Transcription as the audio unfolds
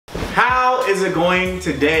how is it going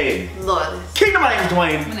today? Flawless. Kingdom, my name is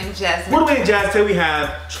Dwayne. My name is Jasmine. What Dwayne and Jazz, today we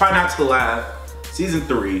have Try Not to Laugh, Season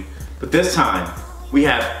 3. But this time, we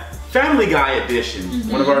have Family Guy Edition,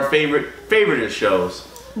 one of our favorite shows.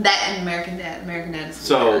 That and American Dad. American Dad is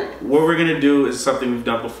So, what we're gonna do is something we've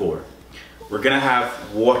done before. We're gonna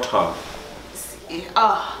have water.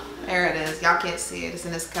 Oh, there it is. Y'all can't see it. It's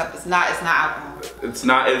in this cup. It's not alcohol. It's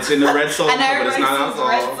in the red solo cup, but it's not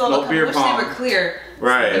alcohol. No beer pong. I wish they were clear.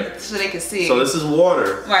 Right. So they could see. So this is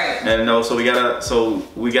water. Right. And no, so we gotta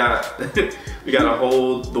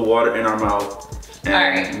hold the water in our mouth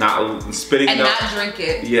and not spitting it and up. not drink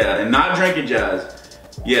it. Yeah, and not drink it, Jazz.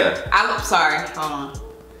 Yeah. I'm sorry. Hold on.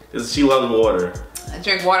 Because she loves water. I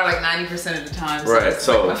drink water like 90% of the time. So right. it's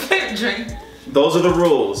So like my favorite drink. Those are the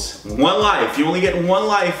rules. One life. You only get one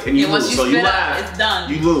life, and you lose. Once you so spit you up, laugh. it's done.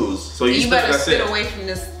 You lose. So you better spit away from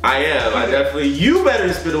this. I am. I definitely. You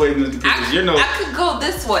better spit away from this because you're no. I could go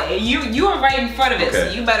this way. You are right in front of it,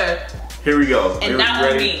 so you better. Here we go. And not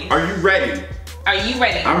on me. Are you ready? Are you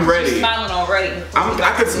ready? I'm ready. You're smiling already.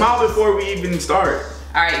 I could smile before we even start.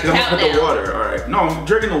 All right. Because I'm gonna put the water. All right. No, I'm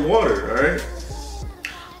drinking the water. All right.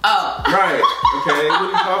 Oh. Right. Okay. What are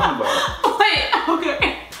you talking about? Wait.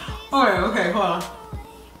 Okay. All right. Okay. Hold on.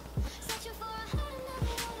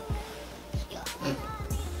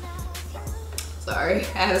 Sorry,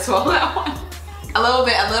 I had to swallow that one. A little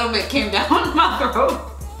bit came down my throat.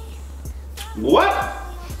 What?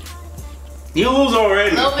 You lose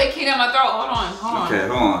already. A little bit came down my throat. Hold on. Okay,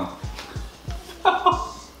 hold on.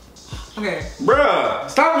 Okay. Bruh,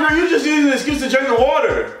 stop drinking. You're just using an excuse to drink the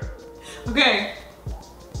water. Okay.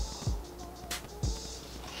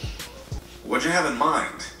 What'd you have in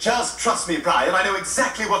mind? Just trust me, Brian. I know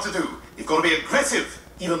exactly what to do. You've got to be aggressive.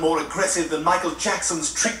 Even more aggressive than Michael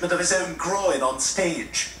Jackson's treatment of his own groin on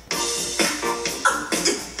stage.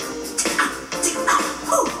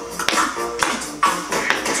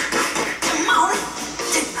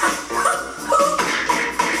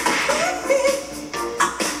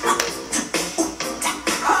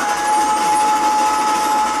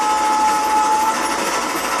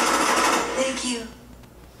 Thank you.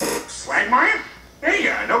 Slag Mine? Hey,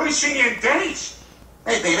 nobody's seen you in days.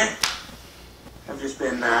 Hey, Peter. I've just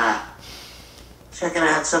been, checking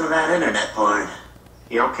out some of that internet porn.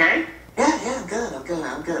 You okay? Yeah, I'm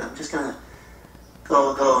good. I'm just gonna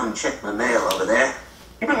go and check my mail over there.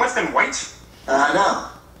 You been lifting weights? No.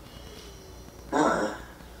 No,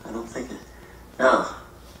 I don't think it. No.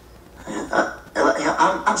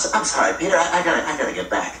 I'm sorry, Peter. I gotta get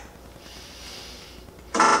back.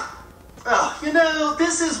 Oh,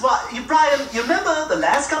 this is why, Brian, you remember the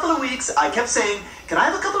last couple of weeks I kept saying, can I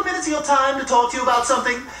have a couple of minutes of your time to talk to you about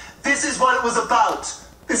something? This is what it was about.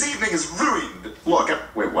 This evening is ruined. Look,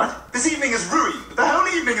 wait, what? This evening is ruined. The whole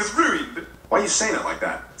evening is ruined. Why are you saying it like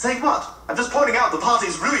that? Saying what? I'm just pointing out the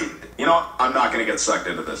party's ruined. You know, I'm not gonna get sucked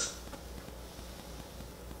into this.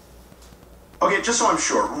 Okay, just so I'm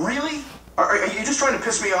sure, really? Are you just trying to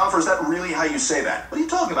piss me off, or is that really how you say that? What are you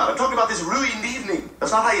talking about? I'm talking about this ruined evening.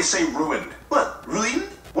 That's not how you say ruined. What? Ruined?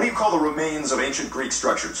 What do you call the remains of ancient Greek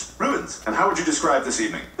structures? Ruins. And how would you describe this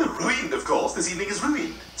evening? Ruined, of course. This evening is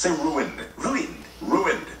ruined. Say ruined. Ruined.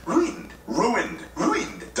 Ruined. Ruined. Ruined.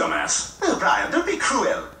 Ruined. Dumbass. Oh, Brian, don't be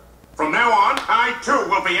cruel. From now on, I too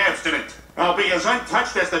will be abstinent. I'll be as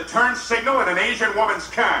untouched as the turn signal in an Asian woman's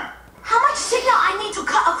car. How much signal I need to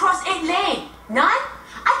cut across 8 lane? None?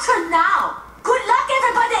 I turn now. Good luck,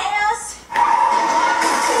 everybody else.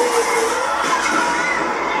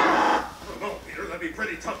 No, Peter, that'd be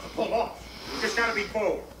pretty tough to pull off. You just gotta be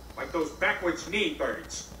bold, like those backwards knee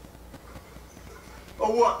birds.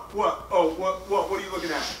 Oh, what? What are you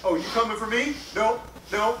looking at? Oh, you coming for me? No,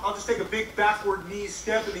 I'll just take a big backward knee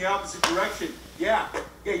step in the opposite direction. Yeah,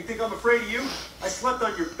 you think I'm afraid of you? I slept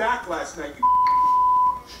on your back last night, you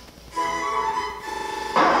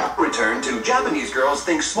Return to Japanese girls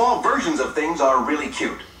think small versions of things are really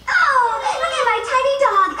cute. Oh, look at my tiny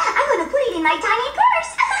dog. I'm going to put it in my tiny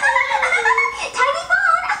purse. Tiny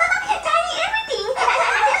phone. Tiny everything.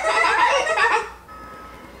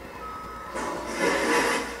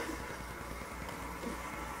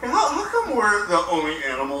 How come we're the only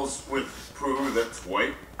animals with poo that's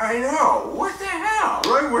white? I know. What the hell?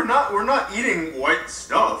 Right, we're not eating white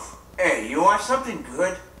stuff. Hey, you want something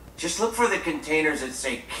good? Just look for the containers that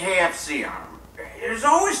say KFC on them. There's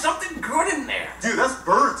always something good in there. Dude, that's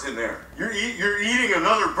birds in there. You're eating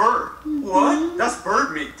another bird. What? That's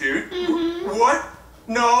bird meat, dude. What?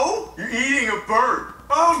 No, you're eating a bird.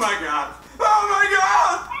 Oh my god. Oh my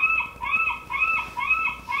god.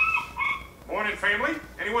 Morning, family.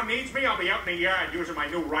 Anyone needs me, I'll be out in the yard using my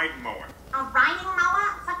new riding mower. A riding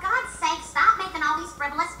mower? For God's sake, stop making all these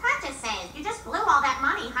frivolous purchases.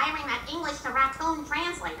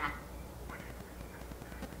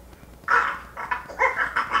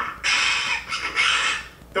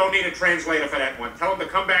 don't need a translator for that one. Tell him to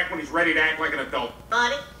come back when he's ready to act like an adult.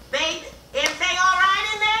 Buddy, baby, everything all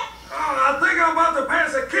right in there? Oh, I think I'm about to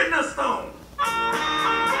pass a kidney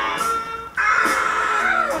stone.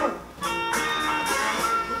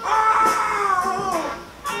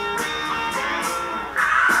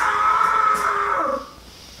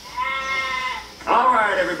 All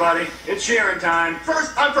right, everybody, it's cheering time.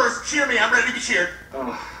 I'm first. Cheer me. I'm ready to be cheered.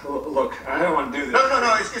 Oh, look, I don't want to do this.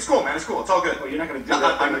 No. It's cool, man. It's cool. It's all good. Oh, you're not going to do No,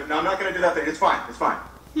 that. I'm not going to do that thing. It's fine. It's fine.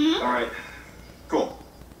 All right. Cool.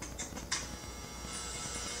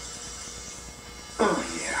 Oh,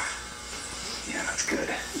 yeah. Yeah, that's good.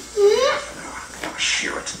 Now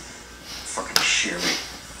shear it. Fucking shear me.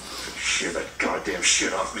 Shear that goddamn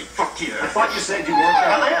shit off me. Fuck yeah. I thought you said you weren't.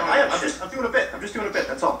 I am. I'm doing a bit. I'm just doing a bit.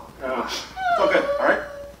 That's all. It's all good. All right.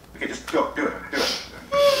 Okay, just go. Do it.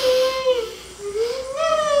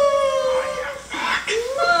 Oh, yeah, fuck.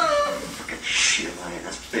 Fucking shear my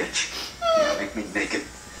ass, bitch. Yeah, make me naked.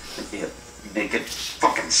 Make me a naked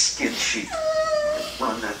fucking skin sheet.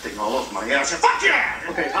 Run that thing all over my ass. Fuck yeah!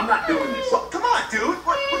 Okay, I'm not doing this. Well, come on, dude.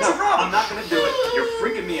 What's No, the problem? I'm not going to do it. You're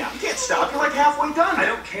freaking me out. You can't stop. You're like halfway done. I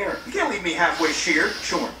don't care. You can't leave me halfway sheared.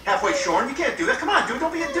 Shorn. Halfway shorn. You can't do that. Come on, dude.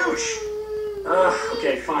 Don't be a douche.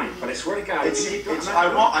 Okay, fine. But I swear to God, It's, if you keep doing it's, I'm not I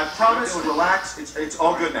doing won't. it. I promise. I'm not doing it. Relax. It's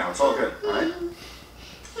all good now. It's all good. All right.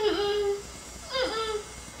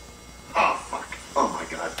 Oh, fuck. Oh, my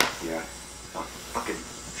God. Yeah. Oh, fucking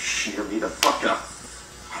shear me the fuck up.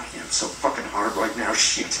 Oh, yeah, I'm so fucking hard right now.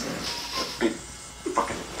 Shit. That big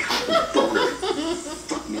fucking cotton boner.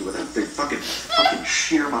 Fuck me with that big fucking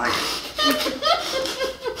shear my...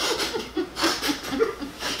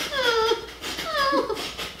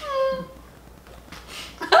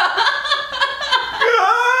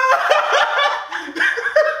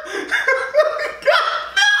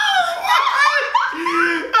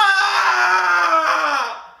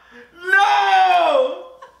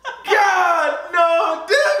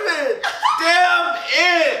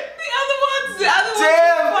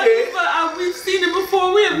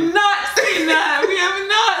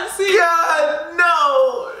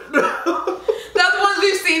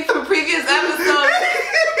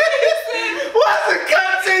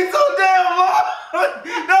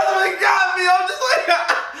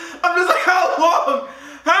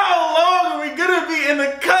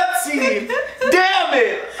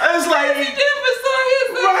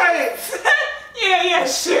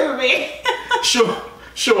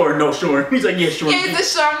 Sure. He's like, yeah, sure. Yeah, he's like,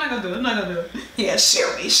 sure, I'm not gonna do it. Yeah, shear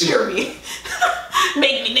me.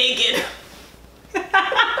 Make me naked.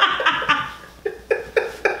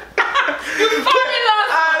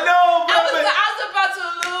 I know, but I was about to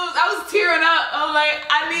lose. I was tearing up. I'm like,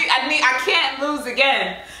 I can't lose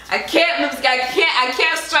again. I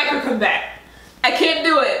can't strike or come back. I can't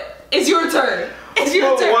do it. It's your turn. It's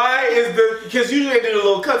your turn. Why is because usually they do the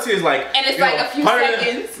little cutscene, it's like, and it's like a few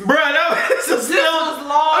seconds. Bruh, no, this was long.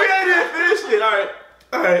 Oh, yeah, I didn't finish it.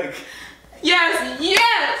 All right.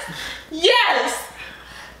 Yes.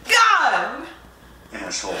 God.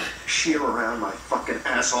 Asshole. Shear around my fucking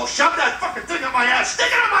asshole. Shove that fucking thing up my ass. Stick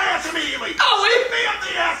it up my ass immediately. Oh, Stick me up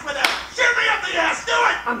the ass with that. Shear me up the ass. Do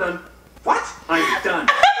it. I'm done. What? I'm done.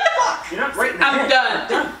 Fuck. You're not right in the I'm head.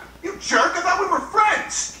 done. You jerk. I thought we were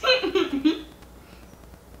friends.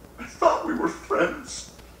 I thought we were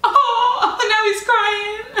friends. Oh, now he's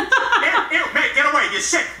crying. Ew, Meg, get away. You're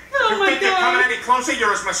sick. Oh you my think they're God. coming any closer,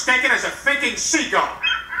 you're as mistaken as a thinking seagull.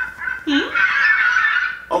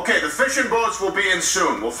 Okay, the fishing boats will be in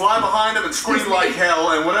soon. We'll fly behind them and scream like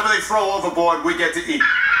hell, and whatever they throw overboard, we get to eat.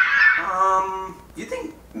 You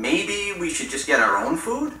think maybe we should just get our own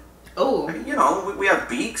food? Oh. I mean, you know, we have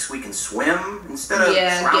beaks, we can swim instead of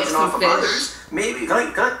Yeah, trouncing get some off of fish. others. Maybe.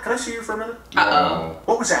 Can I see you for a minute? Uh-oh.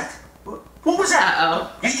 What was that? What was that? Uh-oh.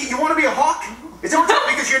 You want to be a hawk? Is that what you're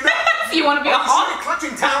because you're not? You want to be a You see hawk? the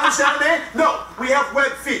clutching talons down there? No, we have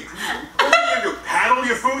webbed feet. What are you gonna do? Paddle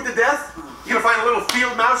your food to death? You gonna find a little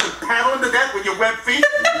field mouse and paddle him to death with your webbed feet?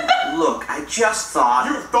 Look, I just thought...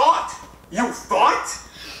 You thought? You thought?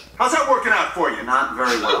 How's that working out for you? Not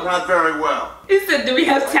very well. Not very well. He said, do we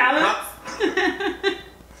have talent?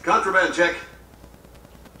 Contraband check.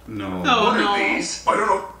 No. Oh, What no. are these? I don't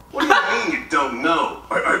know. What do you mean you don't know?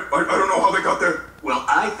 I don't know how they got there. Well,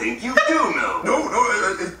 I think you do know. No,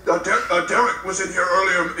 Derek was in here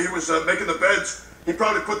earlier. He was making the beds. He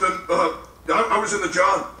probably put them, I was in the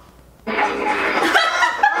jar. You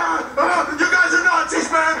guys are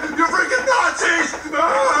Nazis, man! You're freaking Nazis!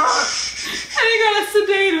 And he got a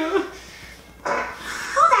sedator.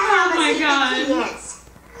 Who the hell Oh my does God. he think he is?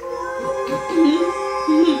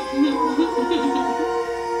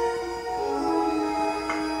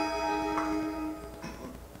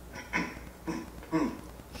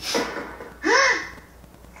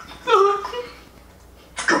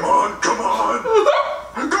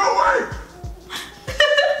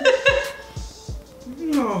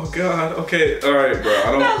 Okay, all right, bro.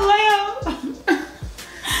 I don't. That lamb.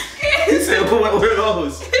 He said, what are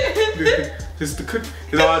those? It's the cookie.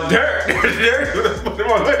 It's all dirt.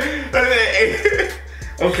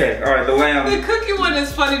 Okay, all right, the lamb. The cookie one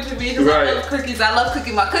is funny to me because I love cookies. I love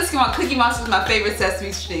Cookie Monster. Cookie Monster is my favorite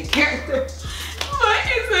Sesame Street character. What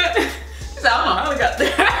is it? I don't know how we got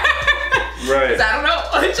there. Right. I don't know.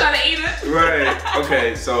 I'm trying to eat it. Right.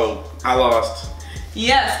 Okay, so I lost.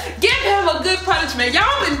 Yes. Give him a good punishment. Y'all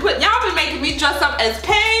been making me dress up as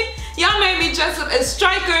Pain. Y'all made me dress up as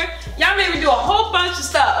Striker. Y'all made me do a whole bunch of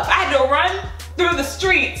stuff. I had to run through the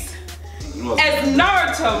streets as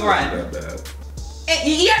Naruto run. That bad.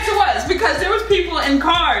 Yes, it was, because there was people in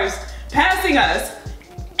cars passing us,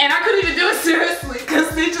 and I couldn't even do it seriously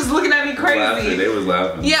because they're just looking at me crazy. They was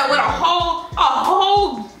laughing. Yeah, with a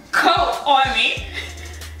whole coat on me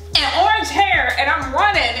and orange hair, and I'm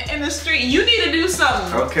running in the street. You need to do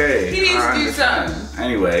something. Okay. He needs to do something.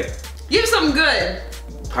 Anyway. Give something good.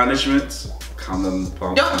 Punishments.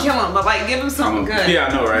 Don't kill him, but like give him something good. Yeah,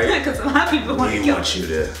 I know, right? Because a lot of people want to kill him. We want you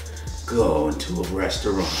to go into a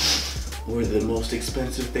restaurant. Order the most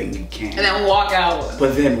expensive thing you can. And then walk out.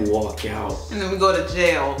 But then walk out. And then we go to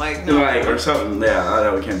jail. Like, no. Like, or something.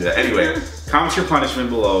 Yeah, we can't do that. Anyway, comment your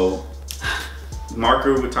punishment below.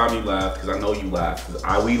 Marker what time you laughed, because I know you laughed.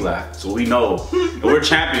 Because we laughed, so we know. And we're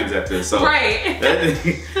champions at this. So. Right.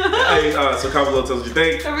 So comment below, tell us what you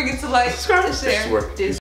think. Don't forget to like, subscribe, and share.